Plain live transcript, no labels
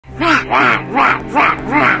Oh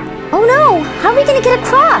no, how are we gonna get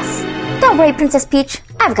across? Don't worry, Princess Peach,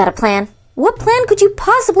 I've got a plan. What plan could you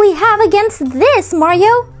possibly have against this,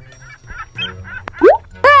 Mario?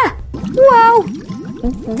 Ah! Whoa!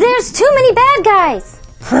 There's too many bad guys!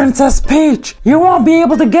 Princess Peach, you won't be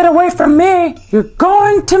able to get away from me! You're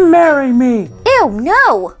going to marry me! Ew,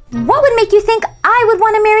 no! What would make you think I would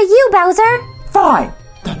want to marry you, Bowser? Fine,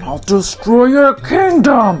 then I'll destroy your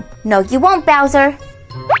kingdom! No, you won't, Bowser.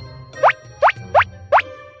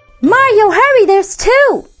 Mario, hurry, there's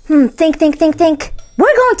two! Think.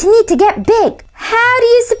 We're going to need to get big. How do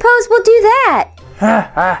you suppose we'll do that?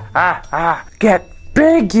 Ha. Get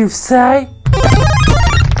big, you say?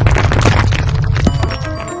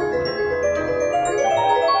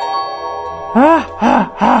 Ha.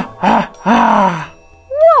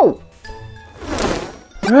 Whoa!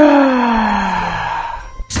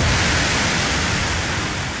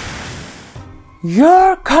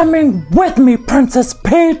 You're coming with me, Princess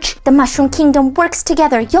Peach! The Mushroom Kingdom works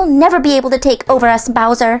together. You'll never be able to take over us,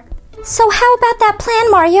 Bowser. So how about that plan,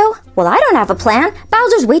 Mario? Well, I don't have a plan.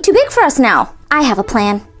 Bowser's way too big for us now. I have a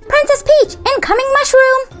plan. Princess Peach, incoming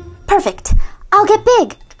mushroom! Perfect. I'll get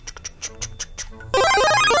big.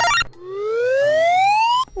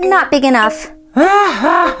 Not big enough. Fine.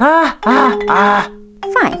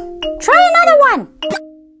 Try another one.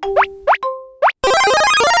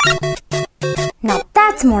 Now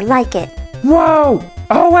that's more like it. Whoa!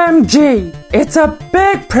 OMG! It's a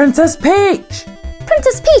big Princess Peach!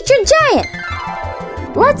 Princess Peach, you're giant!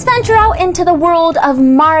 Let's venture out into the world of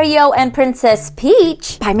Mario and Princess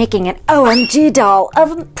Peach by making an OMG doll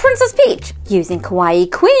of Princess Peach using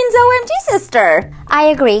Kawaii Queen's OMG sister. I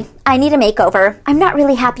agree. I need a makeover. I'm not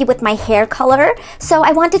really happy with my hair color, so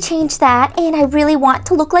I want to change that, and I really want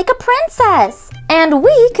to look like a princess. And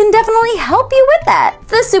we can definitely help you with that.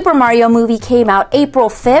 The Super Mario movie came out April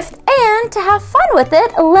 5th, and to have fun with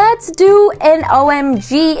it, let's do an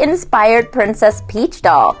OMG-inspired Princess Peach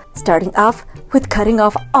doll. Starting off with cutting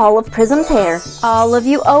off all of Prism's hair. All of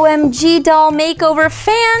you OMG doll makeover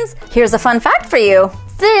fans, here's a fun fact for you.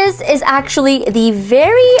 This is actually the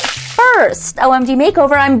very first OMG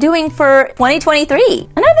makeover I'm doing for 2023.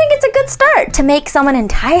 And I think it's a good start to make someone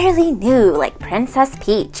entirely new like Princess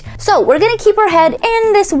Peach. So we're gonna keep her head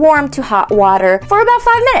in this warm to hot water for about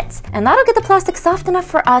 5 minutes. And that'll get the plastic soft enough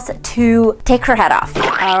for us to take her head off.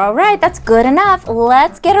 All right, that's good enough.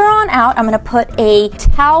 Let's get her on out. I'm gonna put a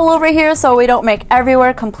towel over here so we don't make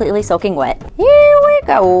everywhere completely soaking wet. Here we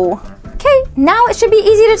go. Okay, now it should be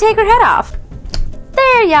easy to take her head off.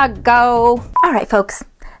 There ya go. All right, folks.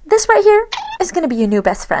 This right here is going to be your new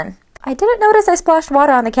best friend. I didn't notice I splashed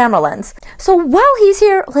water on the camera lens. So while he's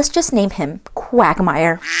here, let's just name him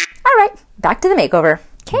Quagmire. All right, back to the makeover.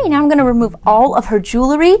 Okay, now I'm going to remove all of her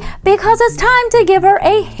jewelry because it's time to give her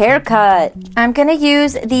a haircut. I'm going to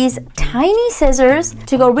use these tiny scissors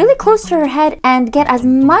to go really close to her head and get as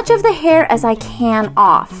much of the hair as I can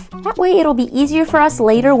off. That way it'll be easier for us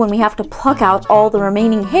later when we have to pluck out all the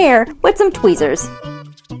remaining hair with some tweezers.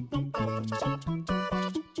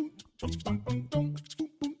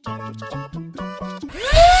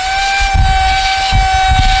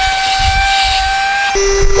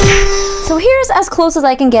 So here's as close as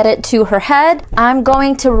I can get it to her head. I'm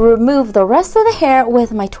going to remove the rest of the hair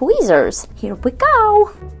with my tweezers. Here we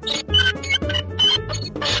go.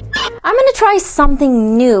 I'm going to try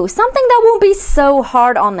something new, something that won't be so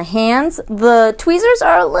hard on the hands. The tweezers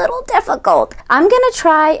are a little difficult. I'm going to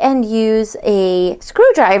try and use a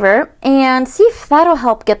screwdriver and see if that'll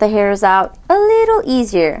help get the hairs out a little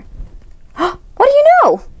easier. What do you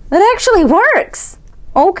know? It actually works.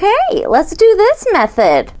 Okay, let's do this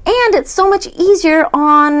method. And it's so much easier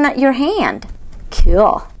on your hand.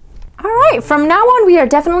 Cool. All right, from now on, we are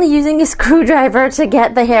definitely using a screwdriver to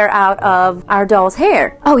get the hair out of our doll's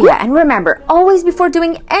hair. Oh yeah, and remember, always before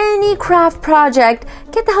doing any craft project,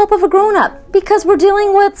 get the help of a grown-up because we're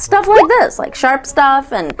dealing with stuff like this, like sharp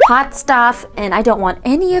stuff and hot stuff, and I don't want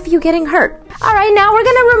any of you getting hurt. All right, now we're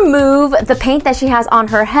gonna remove the paint that she has on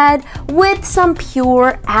her head with some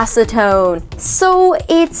pure acetone. So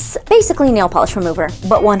it's basically nail polish remover,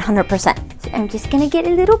 but 100%. So I'm just gonna get a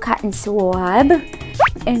little cotton swab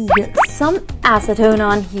and get some acetone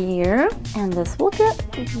on here, and this will get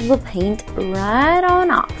the paint right on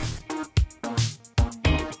off.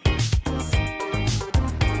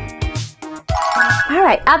 All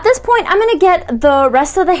right, at this point, I'm gonna get the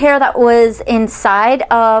rest of the hair that was inside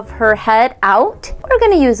of her head out. We're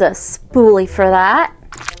gonna use a spoolie for that.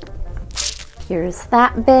 Here's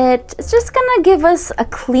that bit. It's just gonna give us a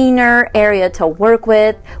cleaner area to work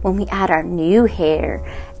with when we add our new hair.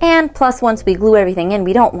 And plus, once we glue everything in,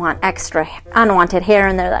 we don't want extra unwanted hair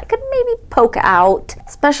in there that could maybe poke out,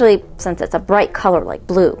 especially since it's a bright color like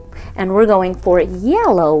blue. And we're going for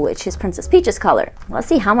yellow, which is Princess Peach's color. Let's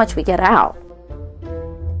see how much we get out.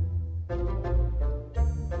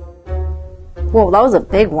 Whoa, that was a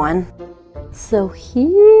big one. So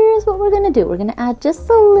here's what we're gonna do. We're gonna add just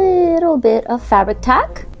a little bit of fabric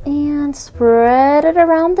tack and spread it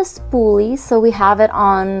around the spoolie so we have it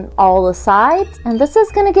on all the sides. And this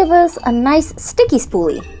is gonna give us a nice sticky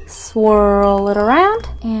spoolie. Swirl it around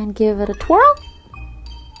and give it a twirl.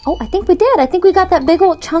 Oh, I think we did. I think we got that big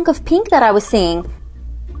old chunk of pink that I was seeing.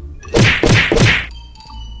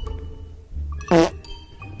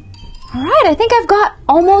 Alright, I think I've got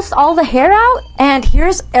almost all the hair out, and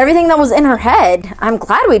here's everything that was in her head. I'm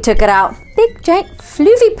glad we took it out. Big, giant,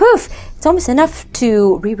 floofy poof. It's almost enough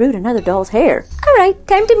to reroot another doll's hair. Alright,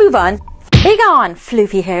 time to move on. Be gone,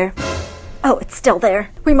 floofy hair. Oh, it's still there.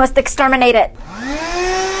 We must exterminate it.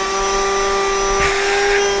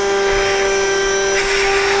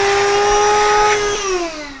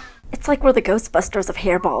 It's like we're the Ghostbusters of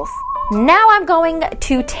hairballs. Now I'm going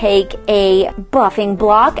to take a buffing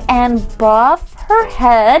block and buff her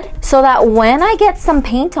head so that when I get some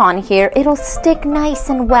paint on here, it'll stick nice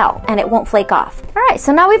and well and it won't flake off. All right,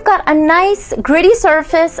 so now we've got a nice gritty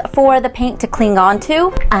surface for the paint to cling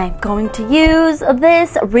onto. I'm going to use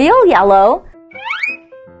this real yellow.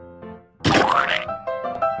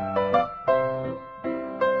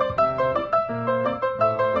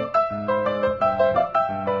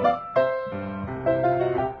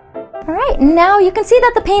 Now you can see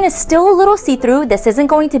that the paint is still a little see-through. This isn't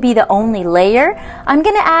going to be the only layer. I'm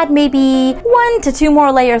gonna add maybe 1 to 2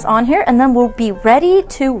 more layers on here and then we'll be ready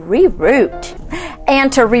to reroot.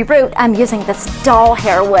 And to reroot, I'm using this doll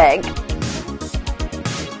hair wig.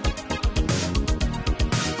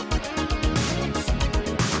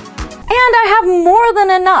 And I have more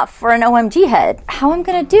than enough for an OMG head. How I'm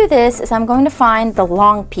gonna do this is I'm going to find the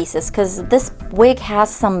long pieces because this wig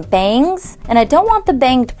has some bangs and I don't want the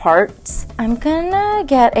banged parts. I'm gonna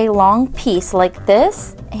get a long piece like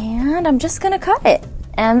this and I'm just gonna cut it.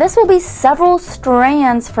 And this will be several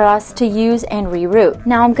strands for us to use and reroot.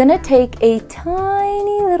 Now I'm gonna take a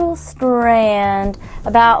tiny little strand,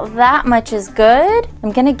 about that much is good.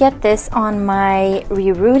 I'm gonna get this on my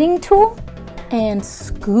rerooting tool and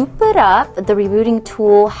scoop it up. The rerouting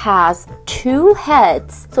tool has 2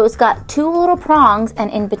 heads, so it's got 2 little prongs, and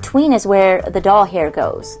in between is where the doll hair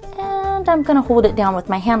goes. And I'm gonna hold it down with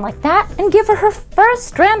my hand like that and give her her first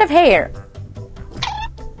strand of hair.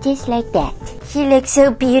 Just like that. She looks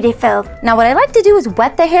so beautiful. Now what I like to do is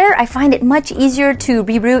wet the hair. I find it much easier to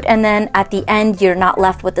reroot, and then at the end you're not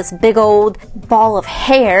left with this big old ball of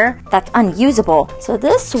hair that's unusable. So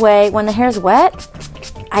this way, when the hair's wet,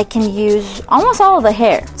 I can use almost all of the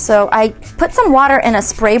hair. So I put some water in a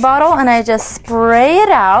spray bottle and I just spray it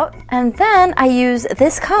out, and then I use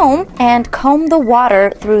this comb and comb the water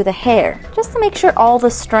through the hair just to make sure all the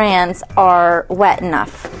strands are wet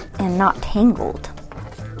enough and not tangled.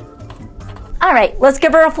 All right, let's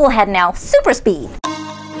give her a full head now. Super speed.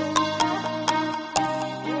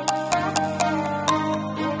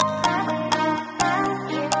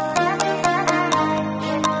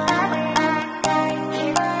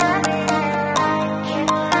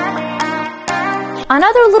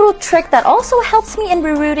 Another little trick that also helps me in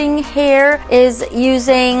rerooting hair is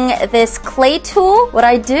using this clay tool. What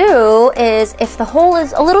I do is, if the hole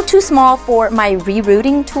is a little too small for my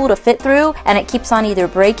rerooting tool to fit through and it keeps on either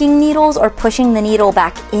breaking needles or pushing the needle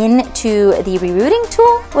back into the rerooting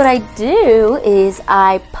tool, what I do is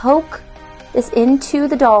I poke this into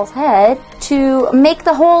the doll's head to make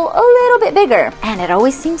the hole a little bit bigger, and it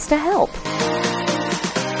always seems to help.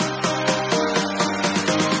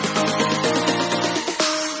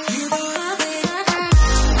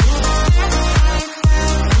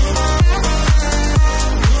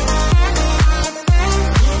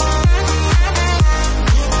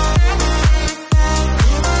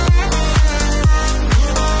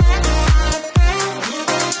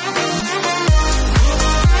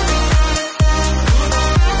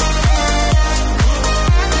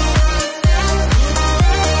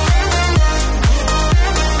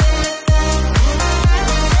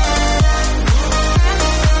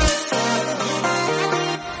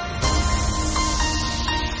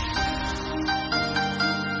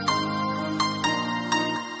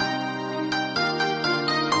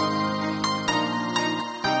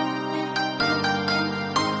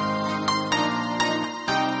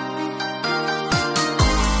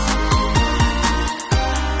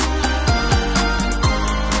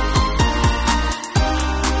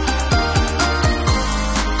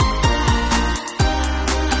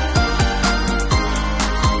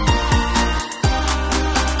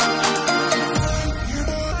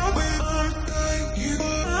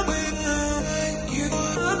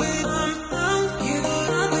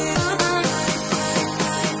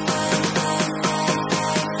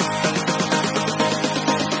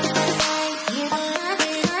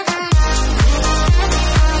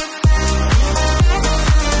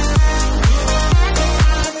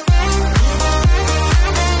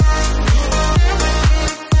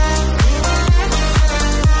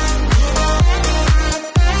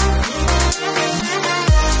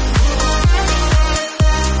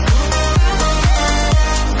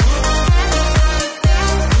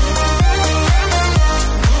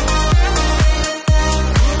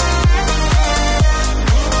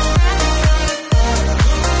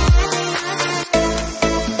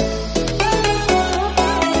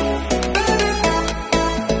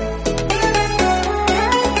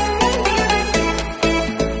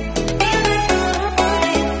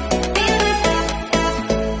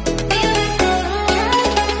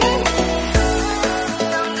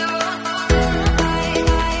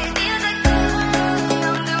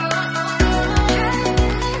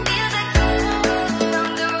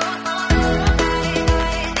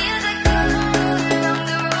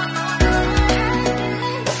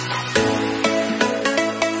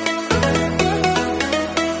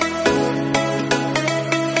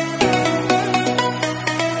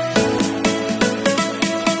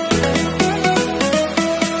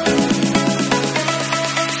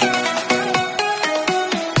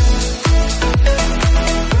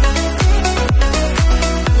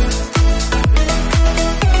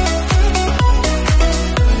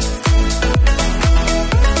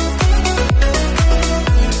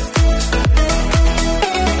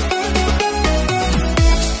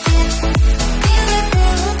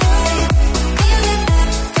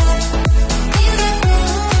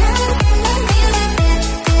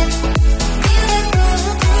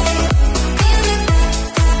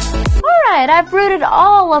 right, I've rooted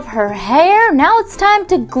all of her hair. Now it's time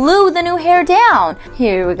to glue the new hair down.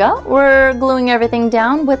 Here we go. We're gluing everything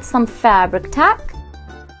down with some fabric tack.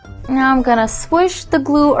 Now I'm gonna swish the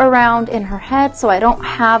glue around in her head so I don't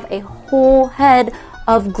have a whole head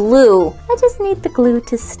of glue. I just need the glue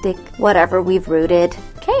to stick whatever we've rooted.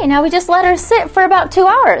 Okay, now we just let her sit for about 2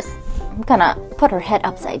 hours. I'm gonna put her head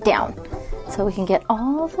upside down so we can get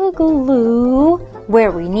all the glue where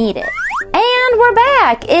we need it. And we're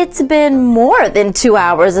back. It's been more than 2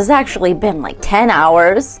 hours. It's actually been like 10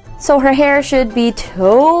 hours. So her hair should be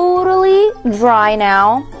totally dry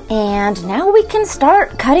now. And now we can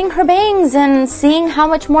start cutting her bangs and seeing how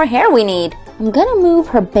much more hair we need. I'm gonna move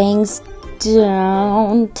her bangs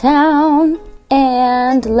down,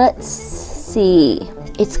 and let's see.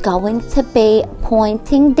 It's going to be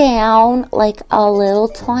pointing down like a little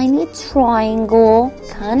tiny triangle,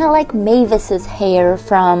 kind of like Mavis's hair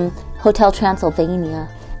from Hotel Transylvania.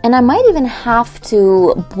 And I might even have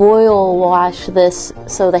to boil wash this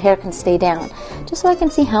so the hair can stay down, just so I can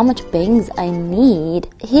see how much bangs I need.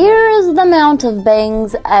 Here's the amount of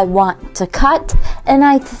bangs I want to cut, and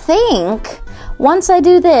I think once I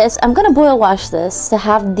do this, I'm gonna boil wash this to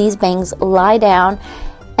have these bangs lie down.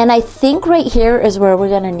 And I think right here is where we're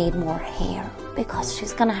gonna need more hair, because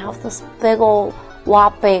she's gonna have this big old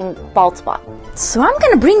whopping bald spot. So I'm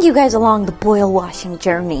gonna bring you guys along the boil washing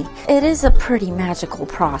journey. It is a pretty magical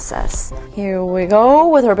process. Here we go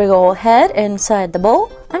with her big old head inside the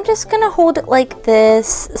bowl. I'm just gonna hold it like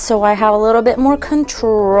this so I have a little bit more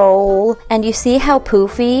control. And you see how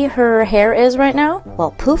poofy her hair is right now?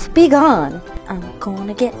 Well, poof be gone. I'm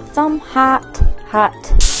gonna get some hot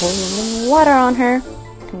boiling water on her.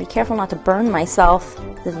 And be careful not to burn myself.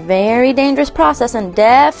 It's a very dangerous process and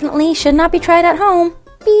definitely should not be tried at home.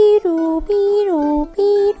 Beedoo, beedoo,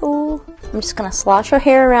 beedoo. I'm just gonna slosh her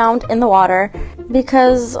hair around in the water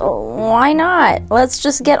because why not? Let's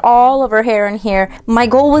just get all of her hair in here. My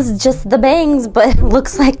goal was just the bangs, but it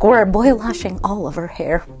looks like we're boil washing all of her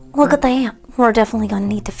hair. Look at that. We're definitely gonna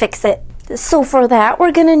need to fix it. So for that,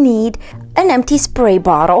 we're gonna need an empty spray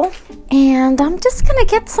bottle. And I'm just gonna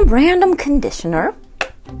get some random conditioner.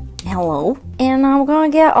 Hello. And I'm gonna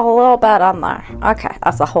get a little bit on there. Okay,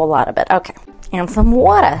 that's a whole lot of it. Okay. And some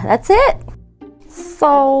water. That's it.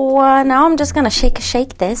 So now I'm just gonna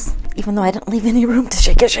shake this, even though I didn't leave any room to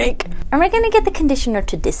shake. And we're gonna get the conditioner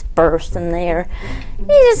to disperse in there.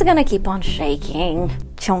 You're just gonna keep on shaking.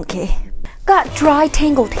 Chunky. Got dry,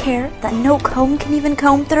 tangled hair that no comb can even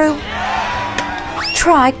comb through?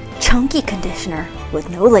 Try chunky conditioner with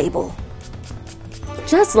no label.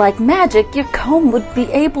 Just like magic, your comb would be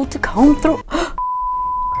able to comb through.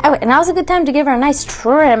 Oh, and now's a good time to give her a nice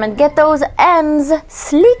trim and get those ends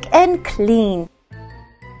sleek and clean.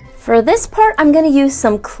 For this part, I'm going to use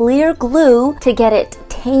some clear glue to get it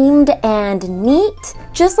tamed and neat,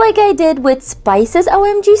 just like I did with Spice's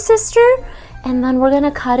OMG sister. And then we're going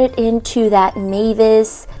to cut it into that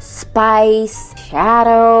Mavis, Spice,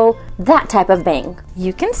 Shadow, that type of bang.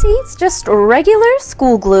 You can see it's just regular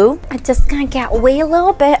school glue. I'm just going to get way a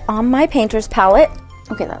little bit on my painter's palette.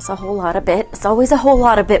 Okay, that's a whole lot of bit. It's always a whole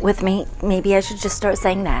lot of bit with me. Maybe I should just start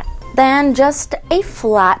saying that. Then just a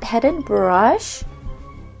flat-headed brush.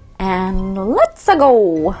 And let's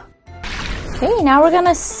go. Okay, now we're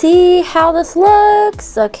gonna see how this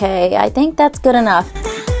looks. Okay, I think that's good enough.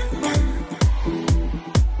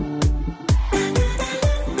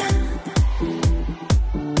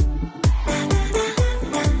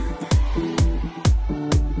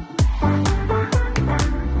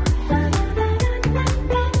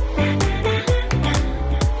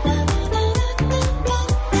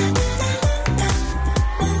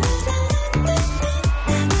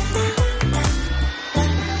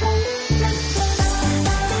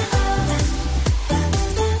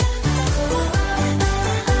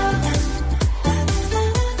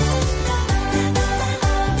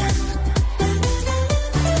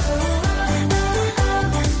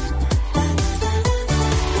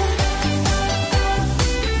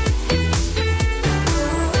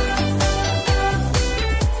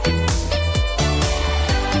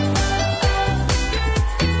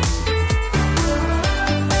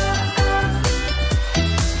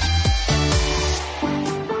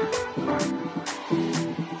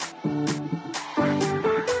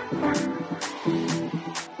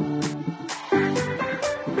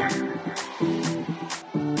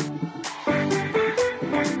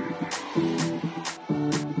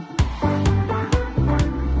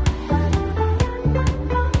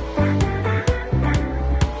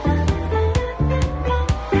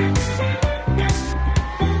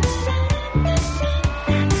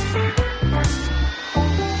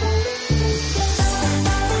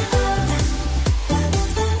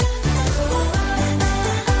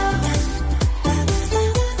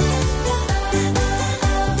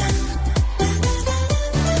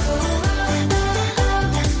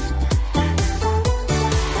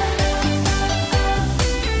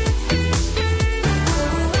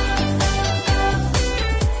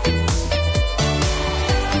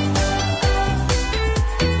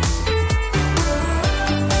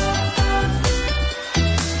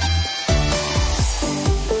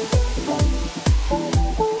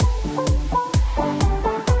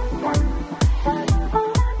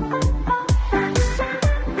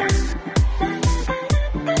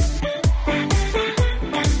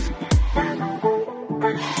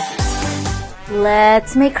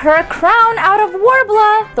 Let's make her a crown out of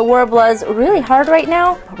Warbler. The Warbler is really hard right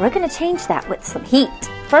now, but we're gonna change that with some heat.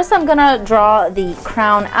 First, I'm gonna draw the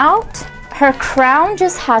crown out. Her crown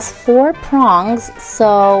just has 4 prongs,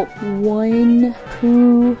 so 1,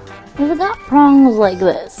 2, we've got prongs like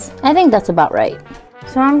this. I think that's about right.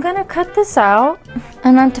 So I'm gonna cut this out,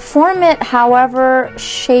 and then to form it however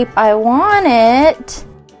shape I want it,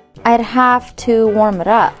 I'd have to warm it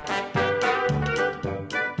up.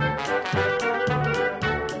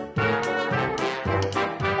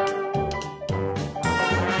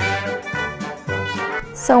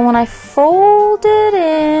 So when I fold it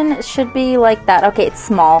in, it should be like that. Okay, it's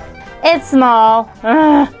small. It's small.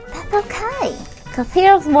 Ugh. That's okay. Because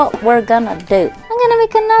here's what we're gonna do. I'm gonna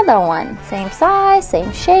make another one. Same size,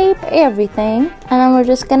 same shape, everything. And then we're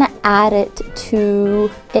just gonna add it to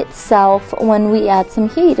itself. When we add some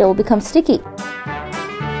heat, it will become sticky.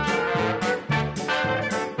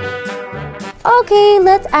 Okay,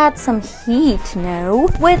 let's add some heat now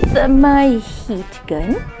with my heat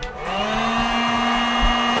gun.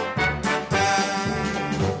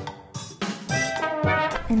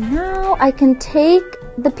 And now I can take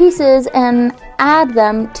the pieces and add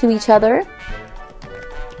them to each other.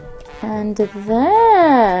 And then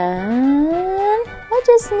I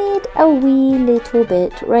just need a wee little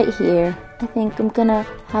bit right here. I think I'm gonna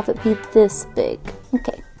have it be this big.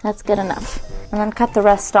 Okay, that's good enough. And then cut the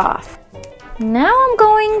rest off. Now I'm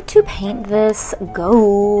going to paint this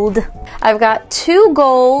gold. I've got 2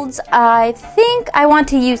 golds. I think I want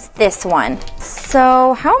to use this one.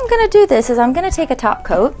 So how I'm gonna do this is I'm gonna take a top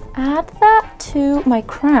coat, add that to my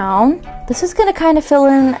crown. This is gonna kind of fill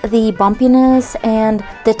in the bumpiness and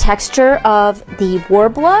the texture of the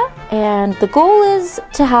Warbler. And the goal is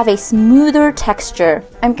to have a smoother texture.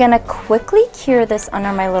 I'm gonna quickly cure this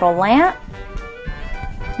under my little lamp.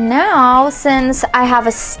 Now, since I have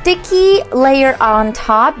a sticky layer on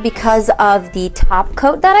top because of the top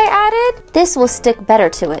coat that I added, this will stick better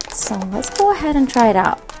to it. So let's go ahead and try it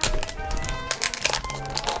out.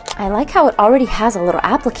 I like how it already has a little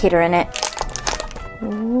applicator in it.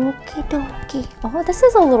 Okie dokie. Oh, this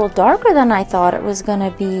is a little darker than I thought it was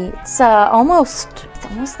gonna be. It's almost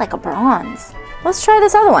like a bronze. Let's try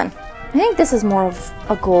this other one. I think this is more of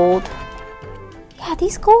a gold. Yeah,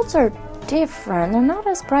 these golds are different. They're not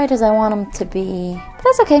as bright as I want them to be. But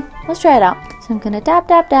that's okay. Let's try it out. So I'm gonna dab,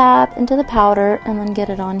 dab, dab into the powder and then get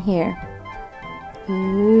it on here.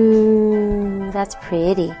 Ooh, that's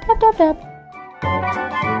pretty. Dab, dab, dab.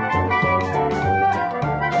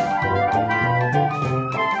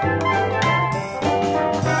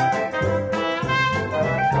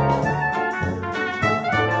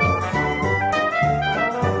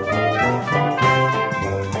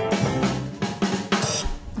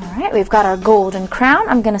 We've got our golden crown.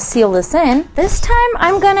 I'm gonna seal this in. This time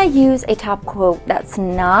I'm gonna use a top coat that's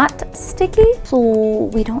not sticky, so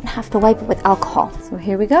we don't have to wipe it with alcohol. So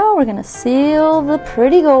here we go. We're gonna seal the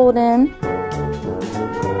pretty gold in.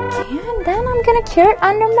 And then I'm gonna cure it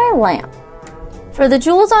under my lamp. For the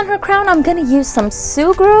jewels on her crown, I'm gonna use some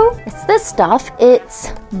Sugru. It's this stuff.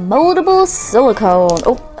 It's moldable silicone.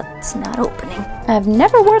 Oh, it's not opening. I've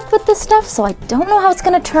never worked with this stuff, so I don't know how it's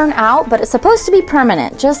gonna turn out, but it's supposed to be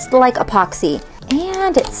permanent, just like epoxy.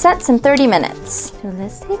 And it sets in 30 minutes. So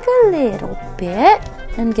let's take a little bit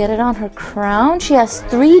and get it on her crown. She has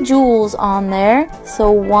 3 jewels on there.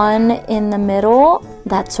 So 1 in the middle,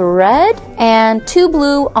 that's red, and 2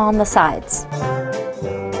 blue on the sides.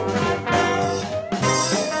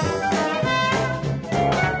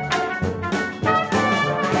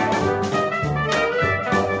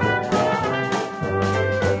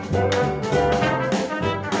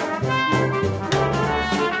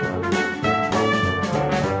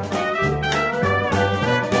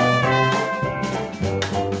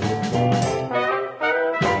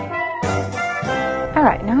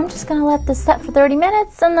 Alright, now I'm just going to let this set for 30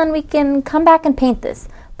 minutes and then we can come back and paint this.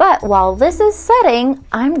 But while this is setting,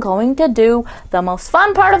 I'm going to do the most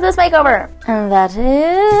fun part of this makeover. And that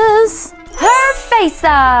is her face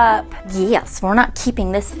up! Yes, we're not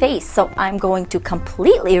keeping this face, so I'm going to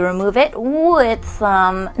completely remove it with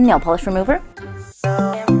some nail polish remover.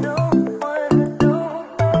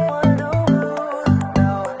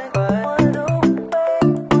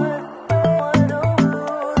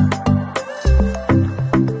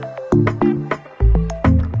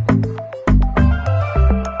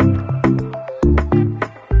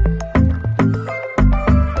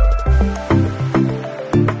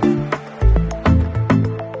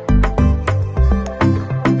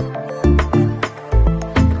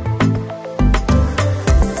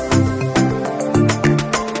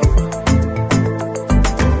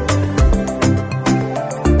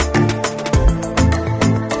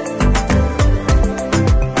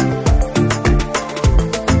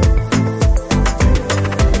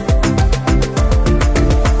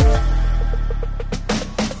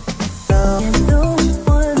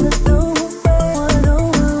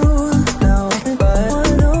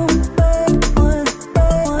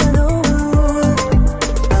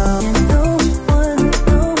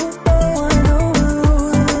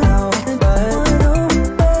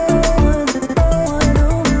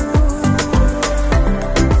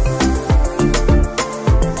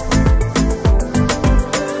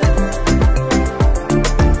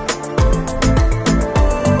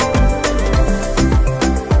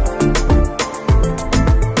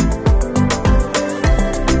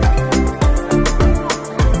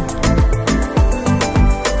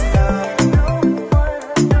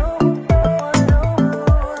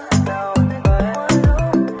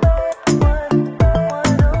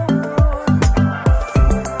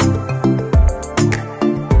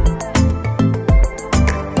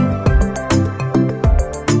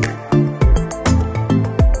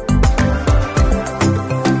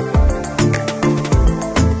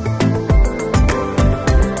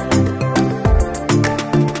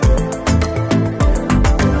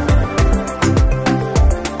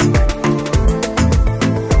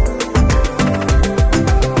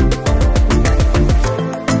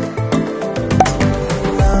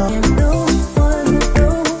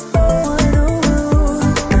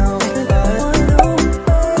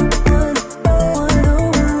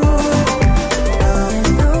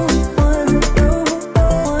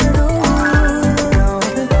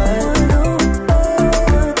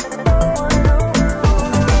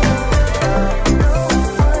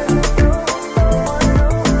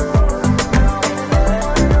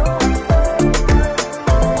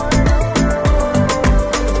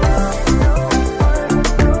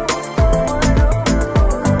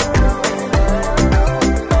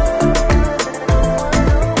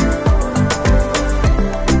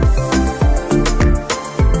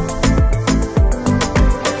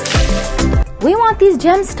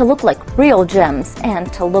 gems to look like real gems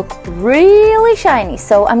and to look really shiny.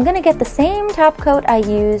 So I'm gonna get the same top coat I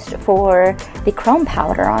used for the chrome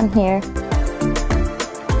powder on here.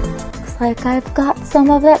 Looks like I've got some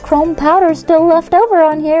of that chrome powder still left over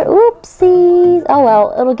on here. Oopsies. Oh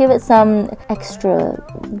well, it'll give it some extra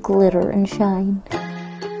glitter and shine.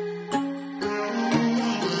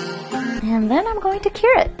 And then I'm going to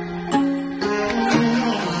cure it.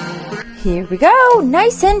 Here we go,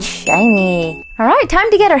 nice and shiny. All right,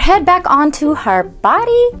 time to get her head back onto her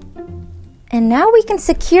body. And now we can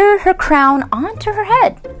secure her crown onto her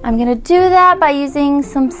head. I'm gonna do that by using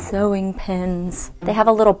some sewing pins. They have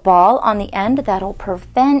a little ball on the end that'll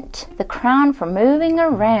prevent the crown from moving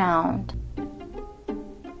around.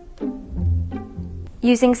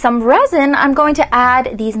 Using some resin, I'm going to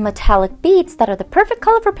add these metallic beads that are the perfect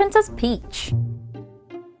color for Princess Peach.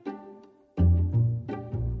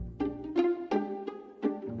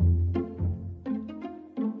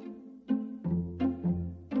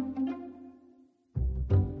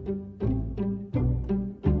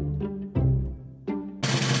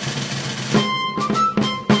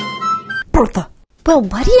 Bertha. Well,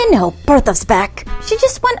 what do you know? Bertha's back. She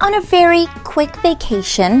just went on a very quick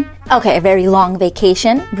vacation. Okay, a very long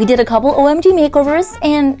vacation. We did a couple OMG makeovers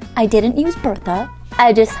and I didn't use Bertha.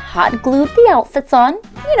 I just hot glued the outfits on,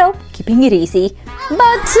 you know, keeping it easy.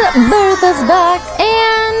 But Bertha's back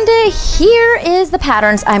and here is the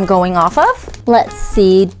patterns I'm going off of. Let's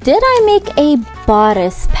see, did I make a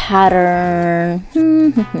bodice pattern?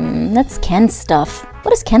 That's Ken stuff.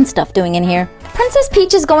 What is Ken stuff doing in here? Princess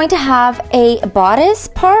Peach is going to have a bodice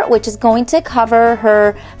part, which is going to cover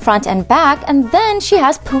her front and back, and then she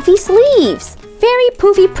has poofy sleeves. Very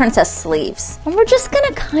poofy princess sleeves. And we're just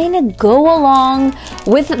gonna kind of go along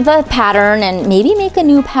with the pattern and maybe make a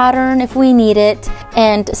new pattern if we need it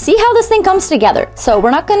and see how this thing comes together. So we're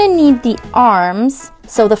not gonna need the arms.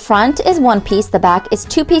 So the front is one piece, the back is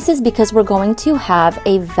two pieces because we're going to have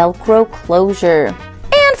a Velcro closure.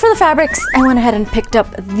 And for the fabrics, I went ahead and picked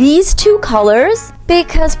up these two colors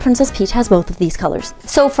because Princess Peach has both of these colors.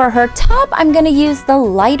 So for her top, I'm gonna use the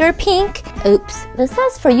lighter pink. Oops, this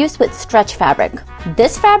says for use with stretch fabric.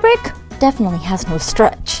 This fabric definitely has no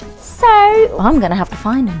stretch. So I'm gonna have to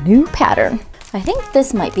find a new pattern. I think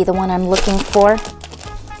this might be the one I'm looking for.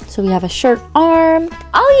 So we have a shirt arm.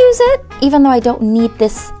 I'll use it, even though I don't need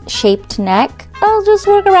this shaped neck. I'll just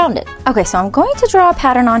work around it. Okay, so I'm going to draw a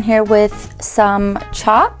pattern on here with some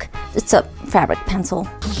chalk. It's a fabric pencil.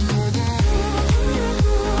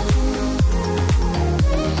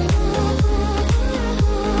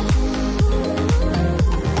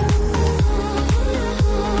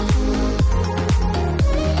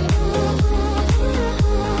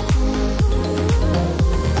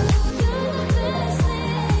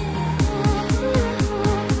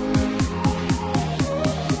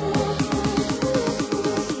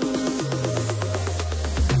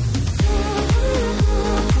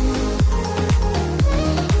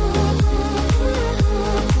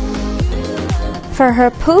 For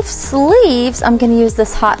her poof sleeves, I'm gonna use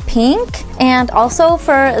this hot pink, and also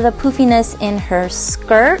for the poofiness in her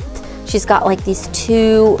skirt, she's got like these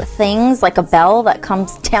two things, like a bell that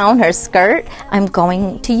comes down her skirt. I'm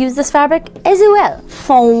going to use this fabric as well.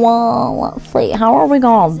 So let's see, how are we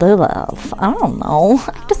gonna do this? I don't know.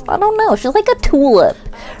 I don't know. She's like a tulip.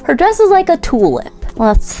 Her dress is like a tulip.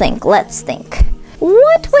 Let's think.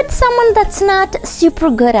 What would someone that's not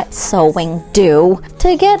super good at sewing do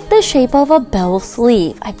to get the shape of a bell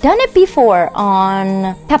sleeve? I've done it before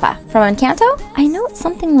on Peppa from Encanto. I know it's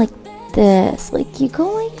something like this. Like you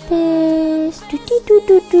go like this,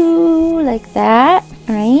 like that,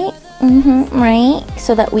 right? Right?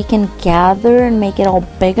 So that we can gather and make it all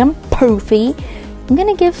big and poofy. I'm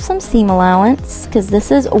gonna give some seam allowance because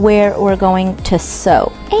this is where we're going to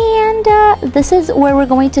sew. And this is where we're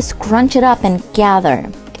going to scrunch it up and gather.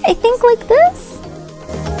 I think like this.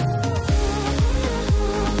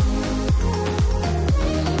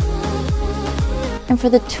 And for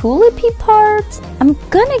the tulipy part, I'm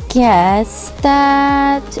gonna guess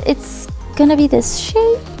that it's gonna be this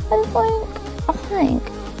shape, I think.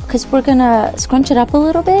 Because we're gonna scrunch it up a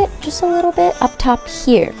little bit, just a little bit up top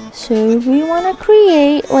here. So we wanna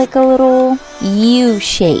create like a little U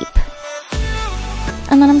shape.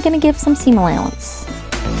 And then I'm gonna give some seam allowance.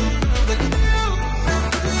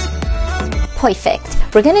 Perfect.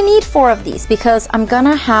 We're gonna need 4 of these because I'm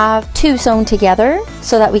gonna have 2 sewn together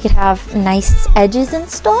so that we could have nice edges and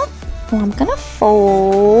stuff. So I'm gonna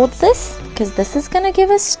fold this because this is gonna give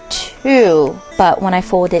us 2. But when I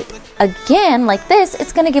fold it again like this,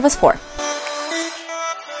 it's gonna give us 4.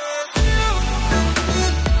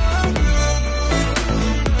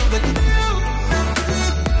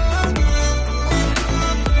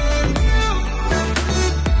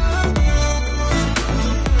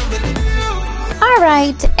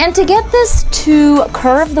 Alright, and to get this to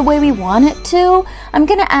curve the way we want it to, I'm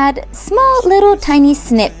gonna add small little tiny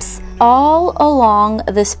snips all along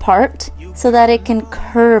this part so that it can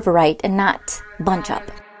curve right and not bunch up.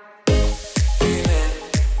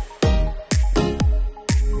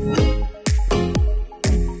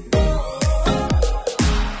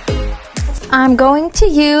 I'm going to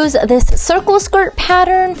use this circle skirt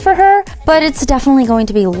pattern for her, but it's definitely going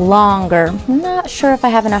to be longer. I'm not sure if I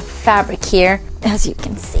have enough fabric here, as you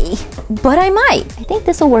can see, but I might. I think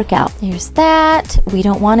this will work out. Here's that. We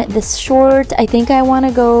don't want it this short. I think I want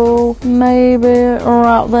to go maybe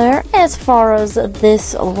right there. As far as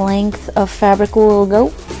this length of fabric will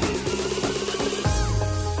go.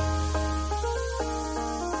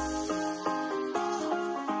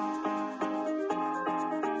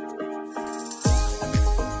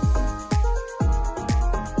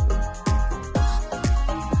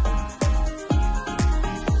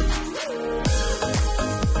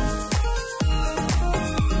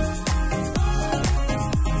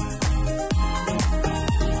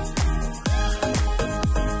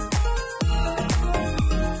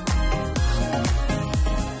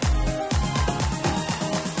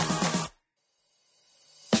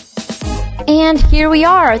 And here we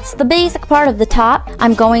are. It's the basic part of the top.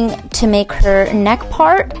 I'm going to make her neck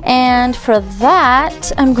part, and for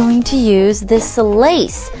that I'm going to use this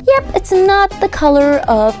lace. Yep, it's not the color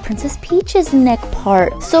of Princess Peach's neck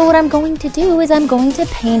part. So what I'm going to do is I'm going to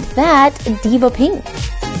paint that Diva Pink.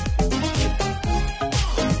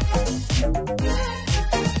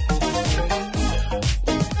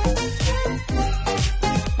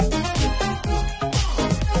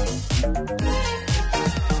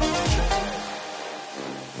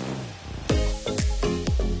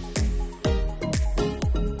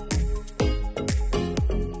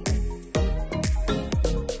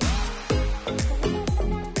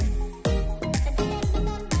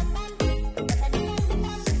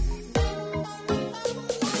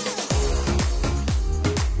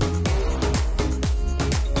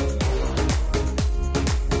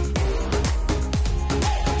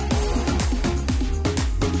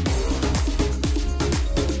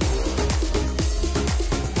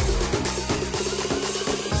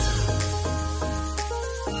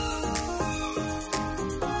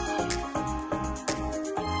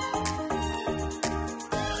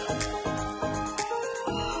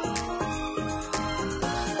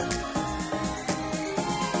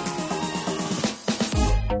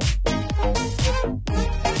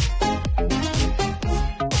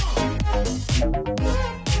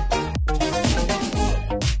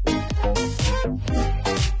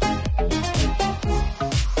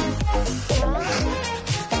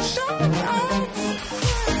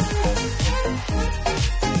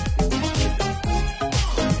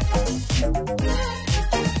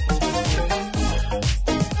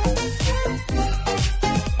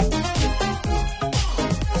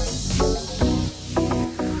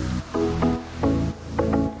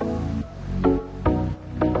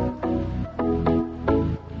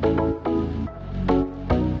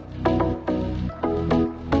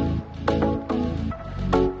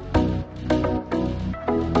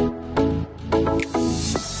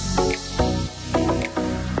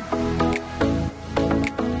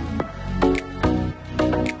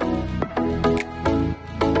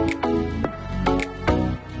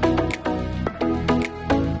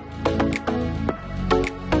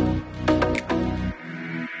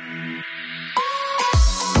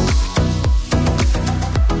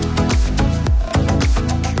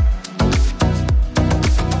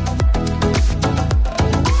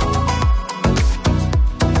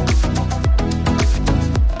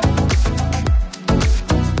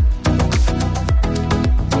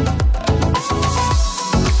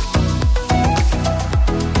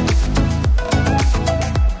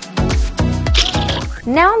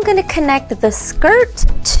 Now I'm going to connect the skirt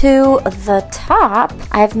to the top.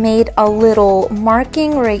 I've made a little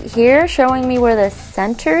marking right here showing me where the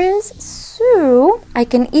center is, so I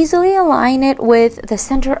can easily align it with the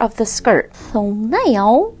center of the skirt. So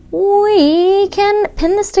now we can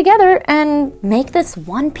pin this together and make this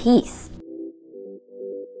one piece.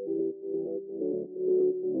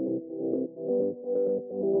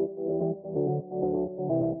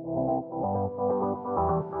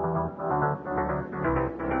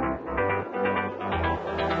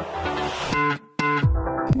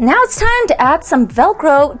 Now it's time to add some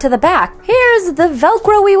Velcro to the back. Here's the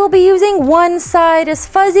Velcro we will be using. One side is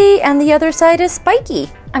fuzzy and the other side is spiky.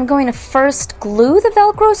 I'm going to first glue the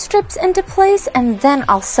Velcro strips into place and then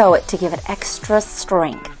I'll sew it to give it extra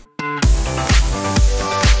strength.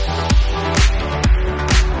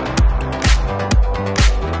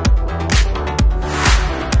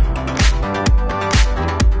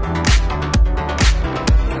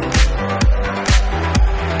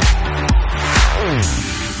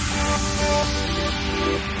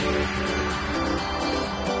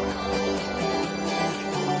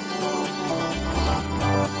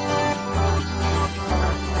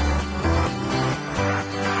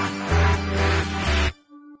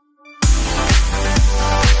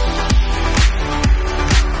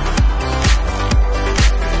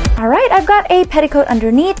 got a petticoat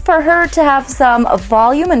underneath for her to have some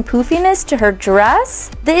volume and poofiness to her dress.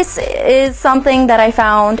 This is something that I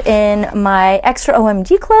found in my extra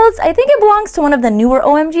OMG clothes. I think it belongs to one of the newer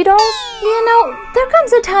OMG dolls. You know, there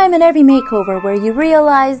comes a time in every makeover where you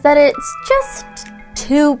realize that it's just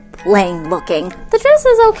too plain looking. The dress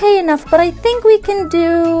is okay enough, but I think we can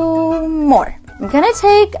do more. I'm gonna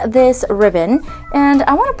take this ribbon and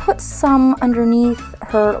I want to put some underneath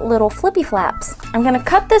her little flippy flaps. I'm gonna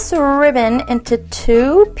cut this ribbon into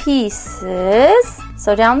 2 pieces,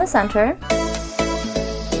 so down the center.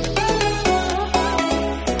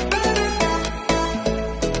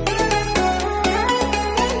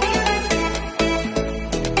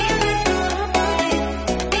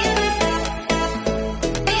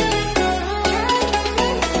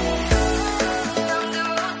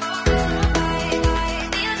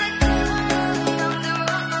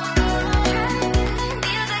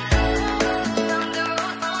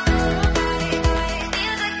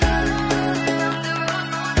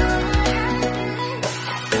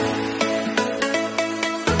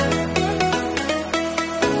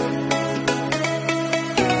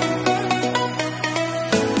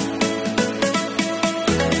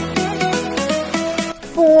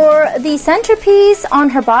 For the centerpiece on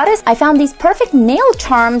her bodice, I found these perfect nail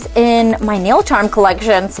charms in my nail charm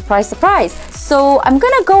collection. Surprise, surprise. So I'm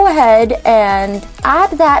gonna go ahead and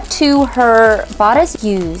add that to her bodice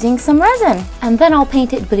using some resin. And then I'll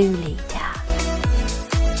paint it blue later.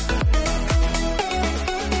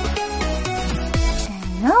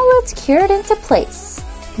 And now let's cure it into place.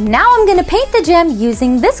 Now I'm gonna paint the gem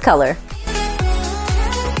using this color.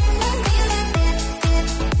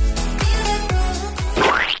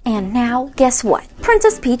 And now, guess what?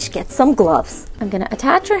 Princess Peach gets some gloves. I'm gonna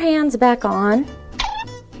attach her hands back on.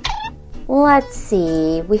 Let's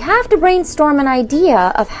see, we have to brainstorm an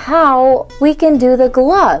idea of how we can do the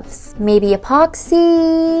gloves. Maybe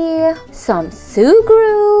epoxy, some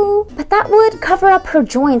Sugru, but that would cover up her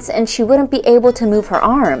joints and she wouldn't be able to move her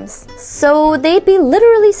arms. So they'd be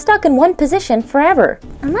literally stuck in one position forever.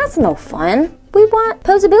 And that's no fun. We want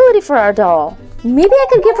posability for our doll. Maybe I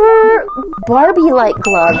could give her Barbie-like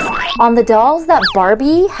gloves. On the dolls that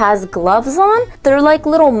Barbie has gloves on, they're like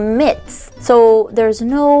little mitts. So there's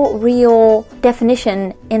no real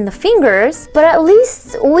definition in the fingers, but at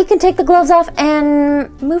least we can take the gloves off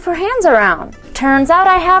and move her hands around. Turns out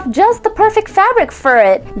I have just the perfect fabric for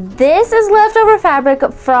it. This is leftover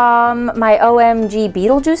fabric from my OMG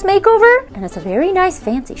Beetlejuice makeover, and it's a very nice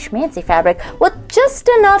fancy schmancy fabric with just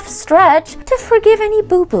enough stretch to forgive any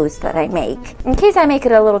boo-boos that I make, in case I make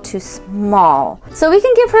it a little too small. So we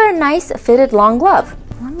can give her a nice fitted long glove.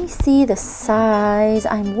 Let me see the size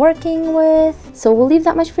I'm working with. So we'll leave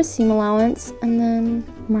that much for seam allowance and then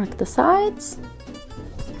mark the sides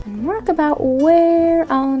and mark about where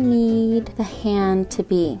I'll need the hand to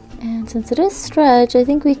be. And since it is stretch, I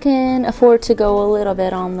think we can afford to go a little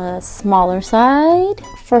bit on the smaller side.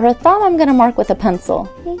 For her thumb, I'm gonna mark with a pencil.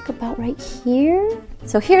 I think about right here.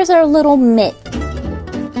 So here's our little mitt.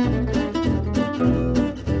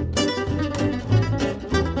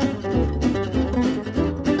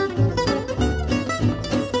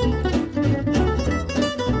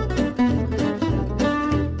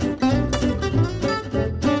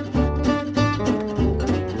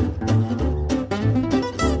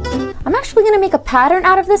 I'm going to make a pattern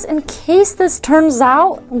out of this in case this turns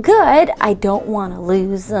out good. I don't want to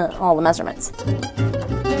lose all the measurements.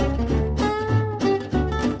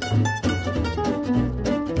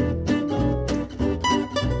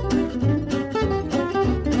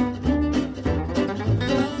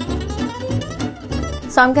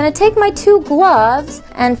 So I'm going to take my 2 gloves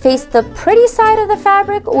and face the pretty side of the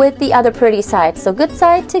fabric with the other pretty side. So good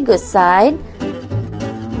side to good side.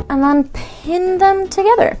 And then pin them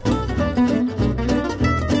together.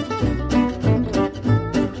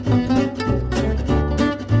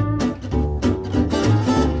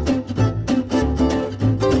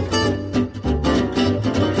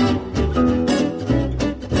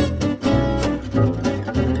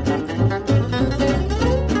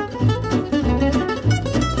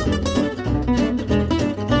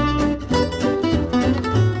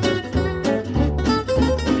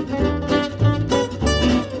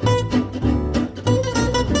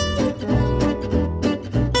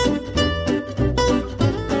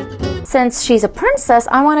 Since she's a princess,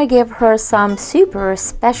 I want to give her some super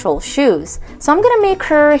special shoes. So I'm going to make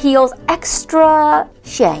her heels extra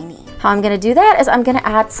shiny. How I'm going to do that is I'm going to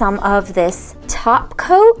add some of this top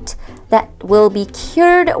coat that will be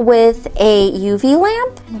cured with a UV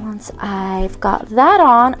lamp. And once I've got that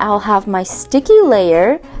on, I'll have my sticky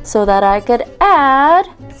layer so that I could add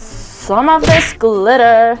some of this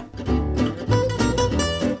glitter.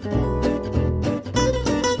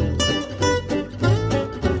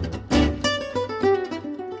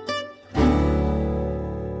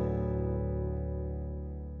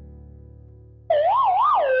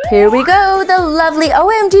 Here we go. The lovely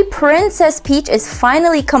OMG Princess Peach is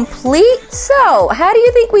finally complete. So, how do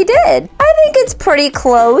you think we did? I think it's pretty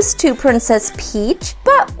close to Princess Peach,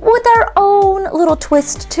 but with our own little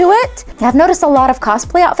twist to it. I've noticed a lot of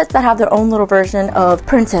cosplay outfits that have their own little version of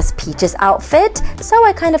Princess Peach's outfit, so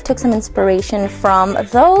I kind of took some inspiration from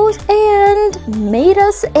those and made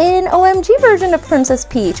us an OMG version of Princess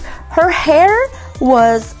Peach. Her hair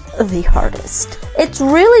was the hardest. It's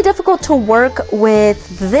really difficult to work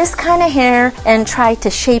with this kind of hair and try to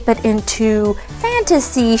shape it into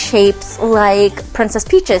fantasy shapes like Princess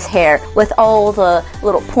Peach's hair with all the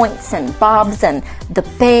little points and bobs and the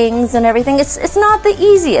bangs and everything. It's not the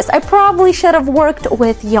easiest. I probably should have worked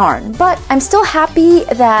with yarn, but I'm still happy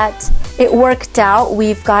that it worked out.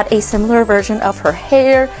 We've got a similar version of her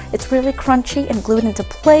hair. It's really crunchy and glued into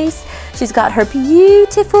place. She's got her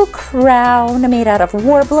beautiful crown made out of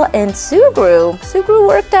Warbler and Sugru. Sugru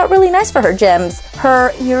worked out really nice for her gems.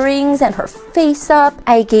 Her earrings and her face up.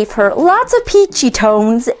 I gave her lots of peachy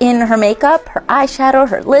tones in her makeup, her eyeshadow,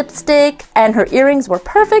 her lipstick, and her earrings were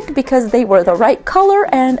perfect because they were the right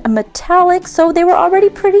color and metallic, so they were already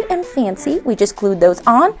pretty and fancy. We just glued those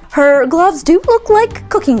on. Her gloves do look like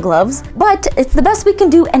cooking gloves, but it's the best we can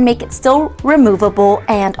do and make it still removable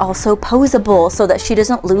and also posable so that she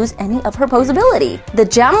doesn't lose any of her posability. The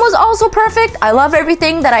gem was also perfect. I love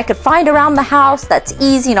everything that I could find around the house that's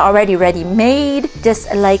easy and already ready-made,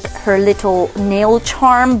 just like her little nail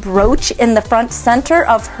charm brooch in the front center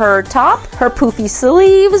of her top. Her poofy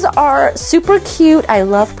sleeves are super cute. I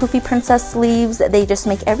love poofy princess sleeves. They just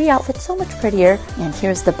make every outfit so much prettier. And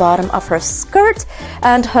here's the bottom of her skirt,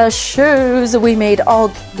 and her shoes we made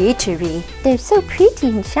all glittery. They're so pretty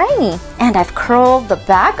and shiny. And I've curled the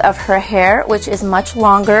back of her hair, which is much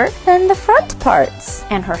longer than the front parts.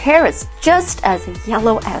 And her hair is just as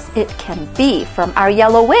yellow as it can be from our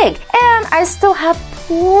yellow wig. And I still have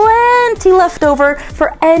plenty left over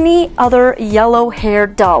for any other yellow hair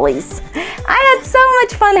dollies. I had so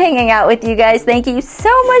much fun hanging out with you guys. Thank you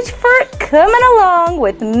so much for coming along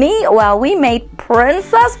with me while we made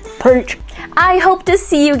Princess Peach. I hope to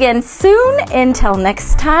see you again soon. Until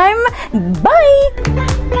next time, bye!